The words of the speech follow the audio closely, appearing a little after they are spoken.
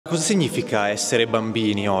Cosa significa essere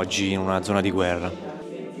bambini oggi in una zona di guerra?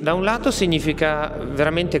 Da un lato significa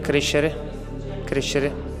veramente crescere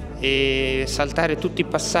e saltare tutti i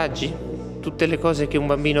passaggi, tutte le cose che un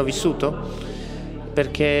bambino ha vissuto,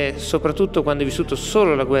 perché soprattutto quando hai vissuto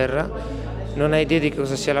solo la guerra non hai idea di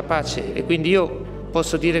cosa sia la pace, e quindi io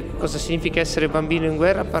posso dire cosa significa essere bambino in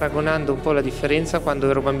guerra paragonando un po' la differenza quando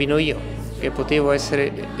ero bambino io, che potevo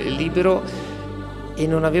essere libero e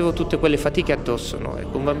non avevo tutte quelle fatiche addosso, no?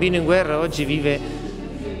 Ecco, un bambino in guerra oggi vive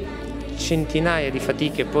centinaia di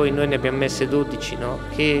fatiche, poi noi ne abbiamo messe 12, no?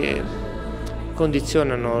 Che lo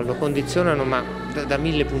condizionano ma da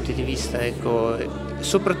 1000 punti di vista, ecco.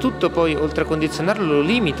 Soprattutto poi oltre a condizionarlo lo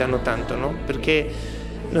limitano tanto, no? Perché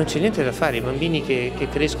non c'è niente da fare, i bambini che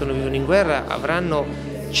crescono e vivono in guerra avranno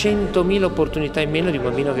 100.000 opportunità in meno di un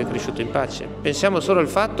bambino che è cresciuto in pace. Pensiamo solo al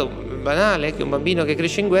fatto banale che un bambino che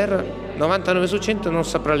cresce in guerra 99 su 100 non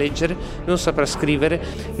saprà leggere, non saprà scrivere.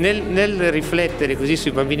 Nel riflettere così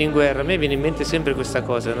sui bambini in guerra a me viene in mente sempre questa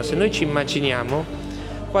cosa, no? Se noi ci immaginiamo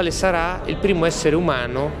quale sarà il primo essere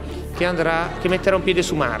umano che metterà un piede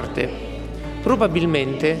su Marte,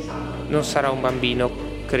 probabilmente non sarà un bambino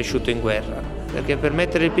cresciuto in guerra, perché per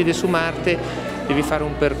mettere il piede su Marte devi fare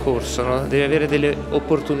un percorso, no? Devi avere delle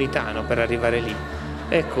opportunità, no? Per arrivare lì.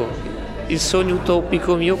 Ecco, il sogno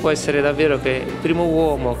utopico mio può essere davvero che il primo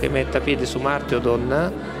uomo che metta piede su Marte o donna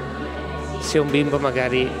sia un bimbo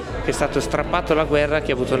magari che è stato strappato alla guerra,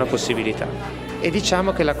 che ha avuto una possibilità. E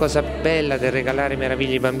diciamo che la cosa bella del regalare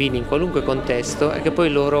meraviglie ai bambini in qualunque contesto è che poi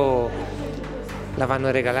loro la vanno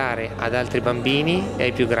a regalare ad altri bambini e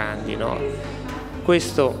ai più grandi, no?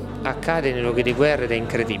 Questo accade nei luoghi di guerra ed è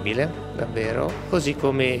incredibile, davvero, così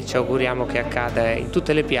come ci auguriamo che accada in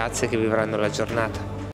tutte le piazze che vivranno la giornata.